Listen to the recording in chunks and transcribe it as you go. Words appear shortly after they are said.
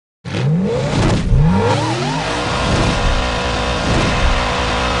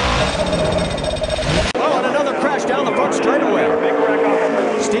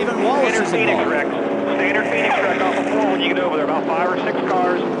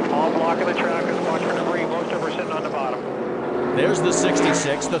blocking the track is watch for debris. Most of them are sitting on the bottom. There's the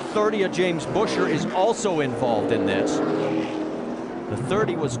 66. The 30 of James Buescher is also involved in this. The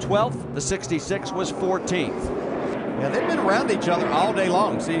 30 was 12th. The 66 was 14th. Yeah, they've been around each other all day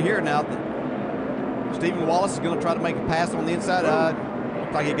long. See here now, Stephen Wallace is going to try to make a pass on the inside.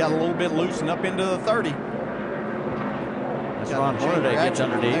 Looks like he got a little bit loose and up into the 30. As Ron Hornaday gets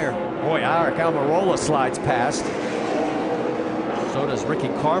underneath. There. Boy, Eric Almirola slides past. So does Ricky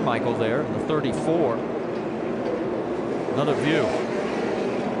Carmichael there, the 34. Another view.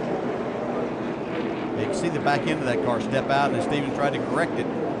 You can see the back end of that car step out, and Stephen tried to correct it.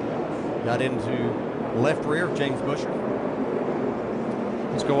 Got into left rear of James Buescher.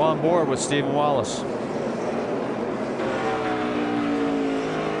 Let's go on board with Stephen Wallace.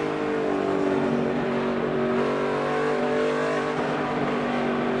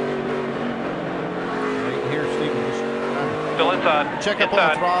 Still inside. Check up on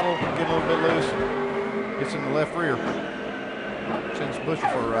the throttle, get a little bit loose. Gets in the left rear. Sends Buescher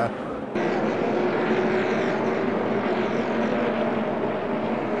for a ride.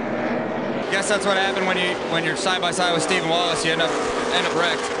 I guess that's what happened when you're side by side with Stephen Wallace. You end up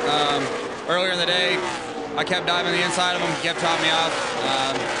wrecked. Earlier in the day, I kept diving the inside of him, kept topping me off.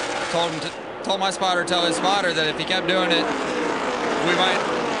 Told my spotter, tell his spotter that if he kept doing it, we might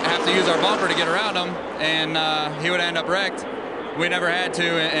have to use our bumper to get around him, and he would end up wrecked. We never had to,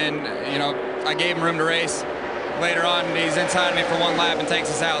 and you know, I gave him room to race. Later on, he's inside me for one lap and takes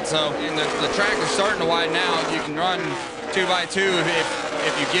us out. So, and the track is starting to widen out. You can run 2 by 2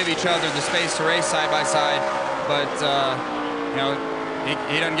 if you give each other the space to race side by side. But you know,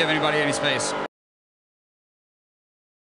 he doesn't give anybody any space.